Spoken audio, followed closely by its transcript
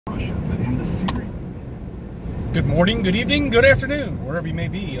Good morning, good evening, good afternoon, wherever you may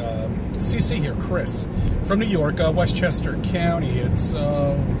be. CC here, Chris, from New York, Westchester County. It's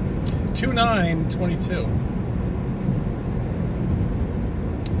 2/9/22.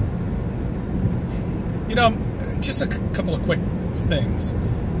 You know, just a couple of quick things.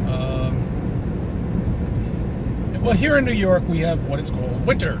 Well, here in New York, we have what is called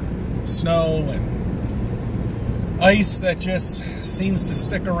winter. Snow and ice that just seems to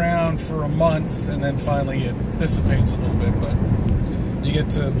stick around for a month, and then finally it dissipates a little bit, but you get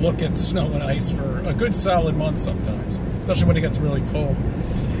to look at snow and ice for a good solid month sometimes, especially when it gets really cold.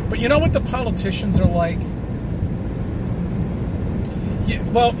 But you know what the politicians are like? Yeah,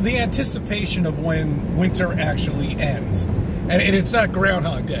 well, the anticipation of when winter actually ends. And it's not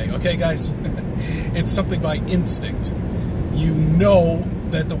Groundhog Day, okay, guys? It's something by instinct. You know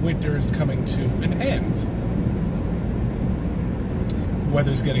that the winter is coming to an end.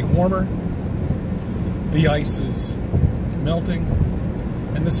 Weather's getting warmer, the ice is melting,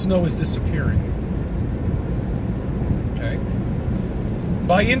 and the snow is disappearing. Okay?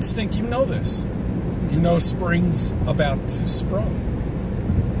 By instinct, you know this. You know spring's about to sprung.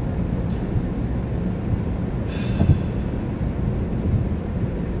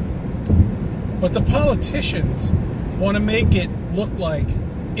 But the politicians want to make it look like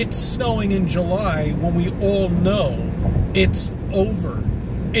it's snowing in July when we all know it's over.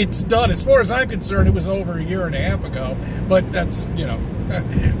 It's done. As far as I'm concerned, it was over a year and a half ago, but that's, you know,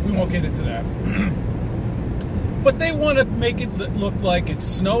 we won't get into that. But they want to make it look like it's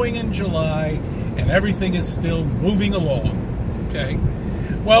snowing in July and everything is still moving along, okay?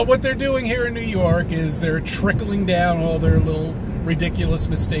 Well, what they're doing here in New York is they're trickling down all their little ridiculous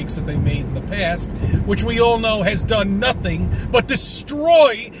mistakes that they made in the past, which we all know has done nothing but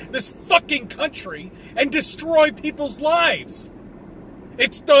destroy this fucking country and destroy people's lives.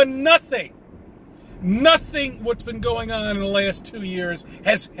 It's done nothing. Nothing what's been going on in the last 2 years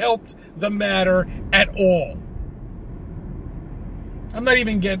has helped the matter at all. I'm not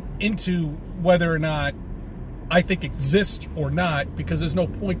even getting into whether or not I think exists or not, because there's no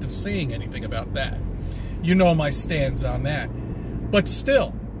point of saying anything about that. You know my stance on that. But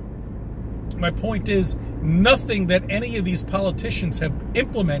still, my point is, nothing that any of these politicians have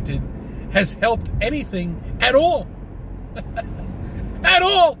implemented has helped anything at all. At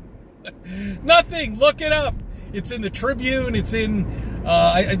all. Nothing. Look it up. It's in the Tribune. It's in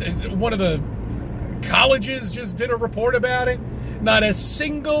one of the colleges just did a report about it. Not a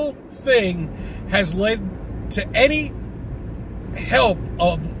single thing has led to any help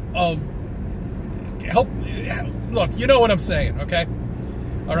of help. Look, you know what I'm saying, okay?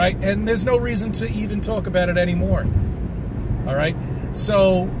 All right? And there's no reason to even talk about it anymore. All right?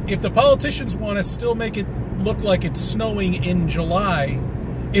 So if the politicians want to still make it look like it's snowing in July,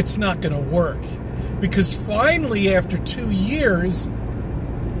 it's not going to work. Because finally, after 2 years,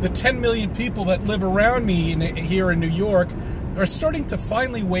 the 10 million people that live around me here in New York are starting to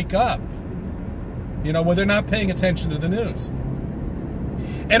finally wake up. You know, when they're not paying attention to the news.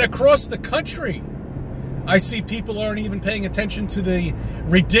 And across the country, I see people aren't even paying attention to the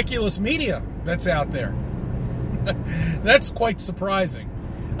ridiculous media that's out there. That's quite surprising.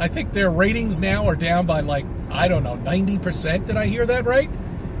 I think their ratings now are down by, like, I don't know, 90%. Did I hear that right?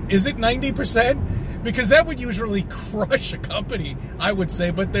 Is it 90%? Because that would usually crush a company, I would say,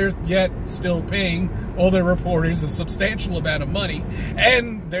 but they're yet still paying all their reporters a substantial amount of money,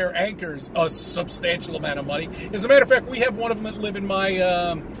 and their anchors a substantial amount of money. As a matter of fact, we have one of them that live in my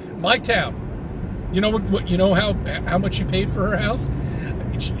town. You know what? You know how much she paid for her house,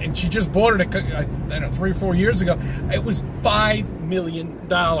 and she just bought it. I don't know, 3 or 4 years ago. It was $5 million.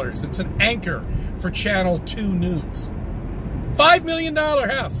 It's an anchor for Channel 2 News. $5 million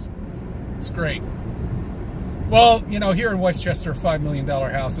house. It's great. Well, you know, here in Westchester, a $5 million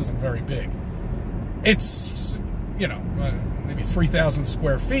house isn't very big. It's, you know, maybe 3,000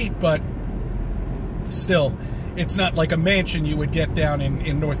 square feet, but still, it's not like a mansion you would get down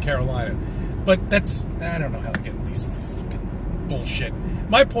in North Carolina. But that's, I don't know how to get into these fucking bullshit.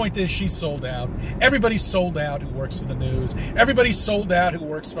 My point is, she's sold out. Everybody's sold out who works for the news. Everybody's sold out who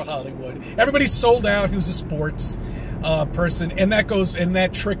works for Hollywood. Everybody's sold out who's a sports person, and that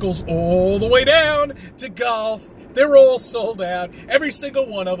trickles all the way down to golf. They're all sold out, every single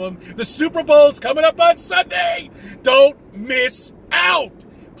one of them. The Super Bowl's coming up on Sunday. Don't miss out.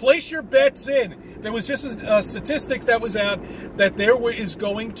 Place your bets in. There was just a statistics that was out that there is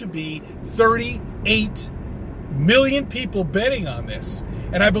going to be 38 million people betting on this,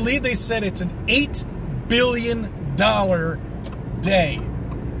 and I believe they said it's an $8 billion day.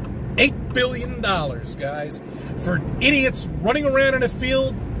 $8 billion, guys, for idiots running around in a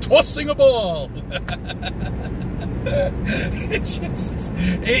field tossing a ball.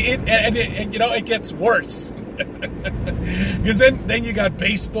 It gets worse. Because then you got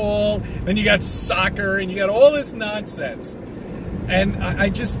baseball, then you got soccer, and you got all this nonsense. And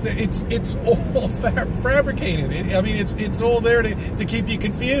it's all fabricated. It's all there to keep you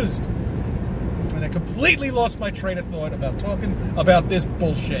confused. And I completely lost my train of thought about talking about this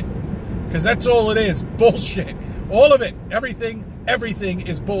bullshit. Because that's all it is, bullshit. All of it, everything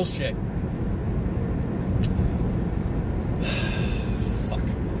is bullshit. Fuck.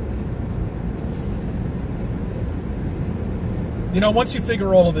 Once you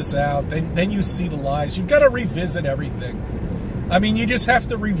figure all of this out, then you see the lies. You've got to revisit everything. You just have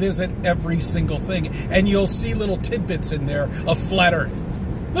to revisit every single thing, and you'll see little tidbits in there of flat Earth.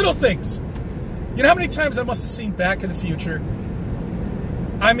 Little things. You know how many times I must have seen Back to the Future?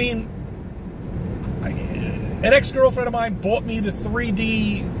 An ex-girlfriend of mine bought me the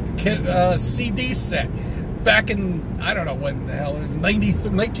 3D CD set back in, I don't know when the hell, it was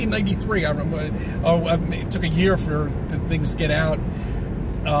 1993. I remember. It took a year for things to get out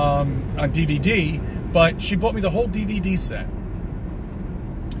on DVD, but she bought me the whole DVD set.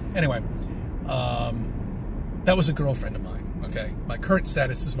 Anyway, that was a girlfriend of mine, okay? My current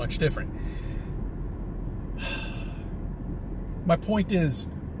status is much different. My point is,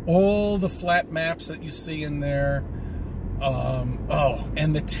 all the flat maps that you see in there,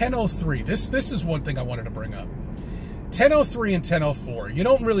 and the 1003. This is one thing I wanted to bring up. 1003 and 1004. You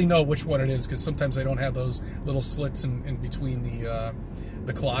don't really know which one it is because sometimes they don't have those little slits in between the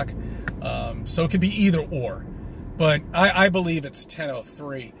clock. So it could be either or. But I believe it's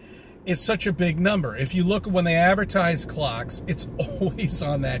 1003. It's such a big number. If you look when they advertise clocks, it's always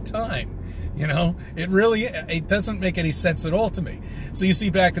on that time. It doesn't make any sense at all to me. So you see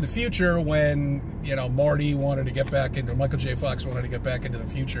Back to the Future when, Marty wanted to get back into, Michael J. Fox wanted to get back into the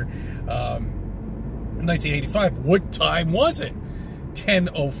future. In 1985, what time was it?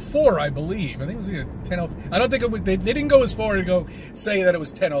 10:04, I believe. I think it was either 10:04. I don't think they didn't go as far to say that it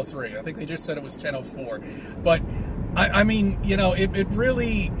was 10:03. I think they just said it was 10:04. But it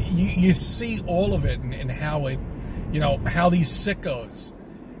really, you see all of it and how it, how these sickos,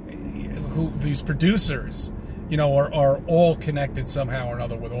 these producers, are all connected somehow or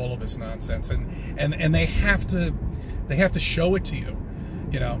another with all of this nonsense, and they have to show it to you,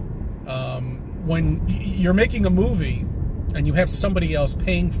 when you're making a movie and you have somebody else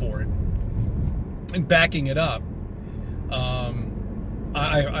paying for it and backing it up.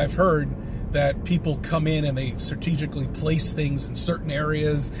 I've heard that people come in and they strategically place things in certain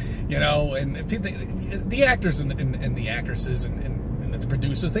areas, and the actors and the actresses and the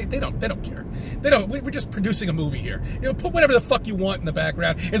producers, they don't care. We're just producing a movie here. Put whatever the fuck you want in the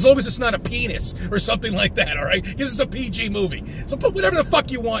background, as long as it's not a penis or something like that, all right? This is a PG movie. So put whatever the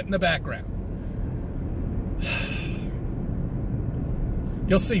fuck you want in the background.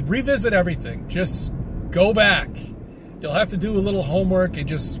 You'll see, revisit everything. Just go back. You'll have to do a little homework and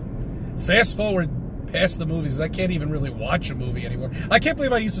just fast forward past the movies. I can't even really watch a movie anymore. I can't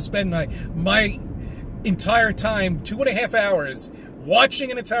believe I used to spend my entire time, 2.5 hours,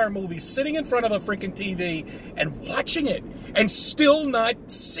 watching an entire movie, sitting in front of a freaking TV and watching it, and still not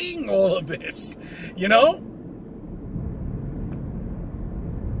seeing all of this, it's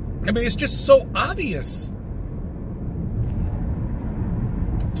just so obvious.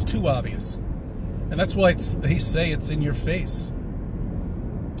 It's too obvious. And that's why they say it's in your face.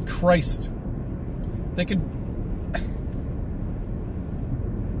 Christ. They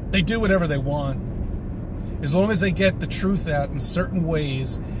do whatever they want. As long as they get the truth out in certain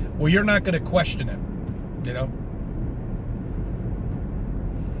ways where you're not going to question it. I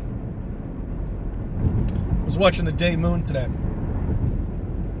was watching the Day Moon today.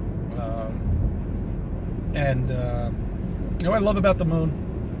 What I love about the moon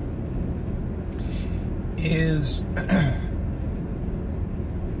is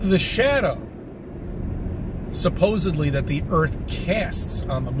the shadow, supposedly, that the Earth casts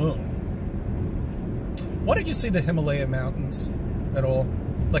on the moon. Why don't you see the Himalaya mountains at all?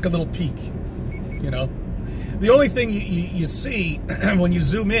 Like a little peak, The only thing you see when you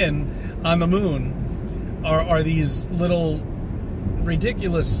zoom in on the moon are these little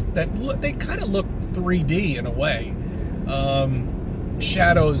ridiculous, they kind of look 3D in a way,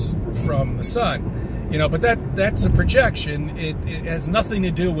 shadows from the sun. But that's a projection. It has nothing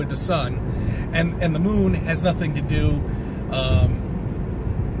to do with the sun, and the moon has nothing to do.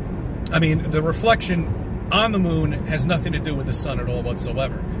 The reflection on the moon has nothing to do with the sun at all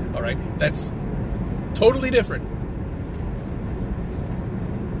whatsoever. All right, that's totally different.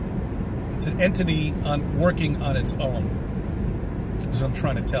 It's an entity working on its own. That's what I'm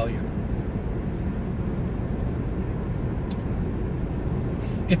trying to tell you.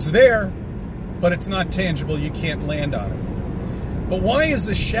 It's there, but it's not tangible. You can't land on it. But why is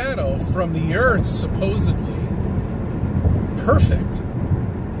the shadow from the Earth supposedly perfect?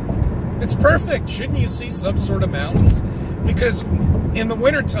 It's perfect. Shouldn't you see some sort of mountains? Because in the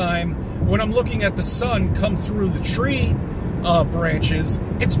wintertime, when I'm looking at the sun come through the tree branches,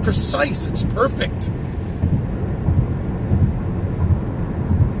 it's precise. It's perfect.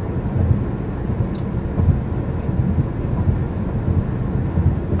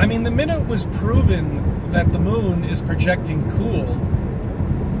 I mean, the minute it was proven that the moon is projecting cool,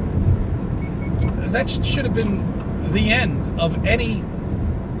 that should have been the end of any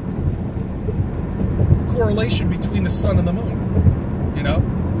correlation between the sun and the moon, you know?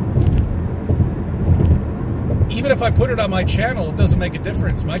 Even if I put it on my channel, it doesn't make a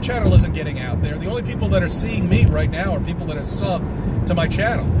difference. My channel isn't getting out there. The only people that are seeing me right now are people that are subbed to my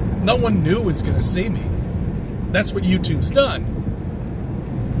channel. No one new is going to see me. That's what YouTube's done.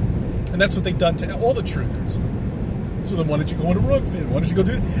 And that's what they've done to all the truthers. So then why don't you go on to Rugfin? Why don't you go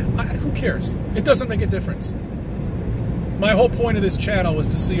do it? Who cares? It doesn't make a difference. My whole point of this channel was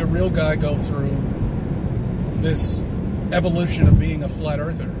to see a real guy go through this evolution of being a flat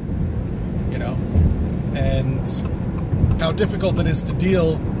earther, you know, and how difficult it is to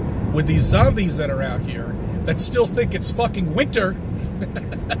deal with these zombies that are out here that still think it's fucking winter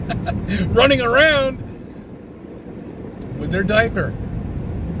running around with their diaper.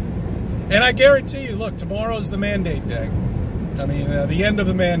 And I guarantee you, look, tomorrow's the mandate day. I mean, the end of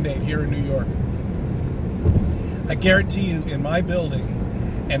the mandate here in New York. I guarantee you, in my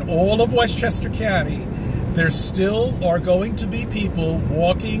building and all of Westchester County, there still are going to be people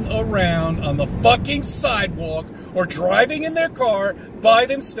walking around on the fucking sidewalk or driving in their car by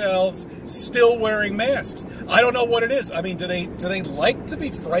themselves, still wearing masks. I don't know what it is. I mean, do they like to be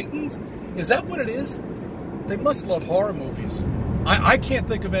frightened? Is that what it is? They must love horror movies. I can't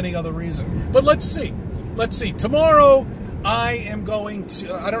think of any other reason. But let's see. Let's see. Tomorrow, I am going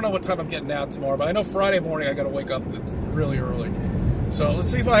to... I don't know what time I'm getting out tomorrow, but I know Friday morning I got to wake up really early. So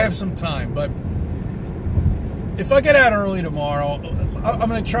let's see if I have some time. But if I get out early tomorrow, I'm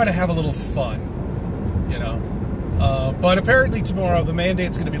going to try to have a little fun, you know. But apparently tomorrow, the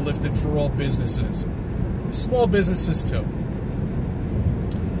mandate's going to be lifted for all businesses. Small businesses, too.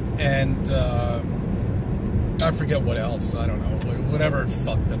 And... I forget what else. I don't know. Whatever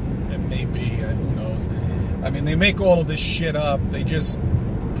fuck that it may be. Who knows? I mean, they make all of this shit up. They just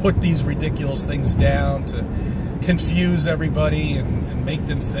put these ridiculous things down to confuse everybody and make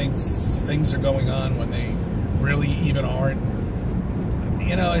them think things are going on when they really even aren't.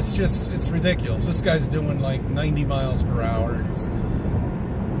 You know, it's ridiculous. This guy's doing like 90 miles per hour.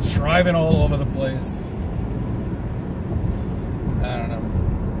 He's driving all over the place. I don't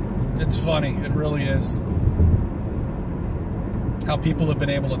know. It's funny. It really is. How people have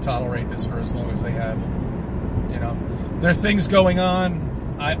been able to tolerate this for as long as they have. You know, there are things going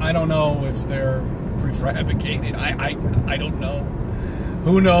on. I don't know if they're prefabricated. I don't know.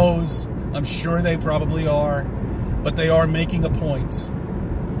 Who knows? I'm sure they probably are. But they are making a point.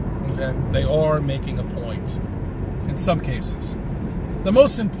 Okay? They are making a point. In some cases. The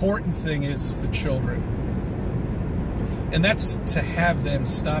most important thing is the children. And that's to have them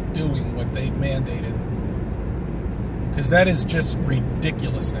stop doing what they've mandated. Because that is just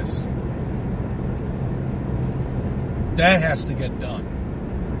ridiculousness. That has to get done.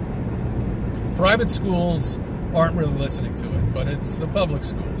 Private schools aren't really listening to it, but it's the public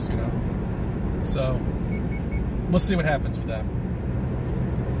schools, you know. So, we'll see what happens with that.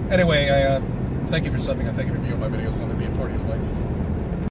 Anyway, I thank you for subbing. I thank you for viewing my videos. I'm going to be a part of your life.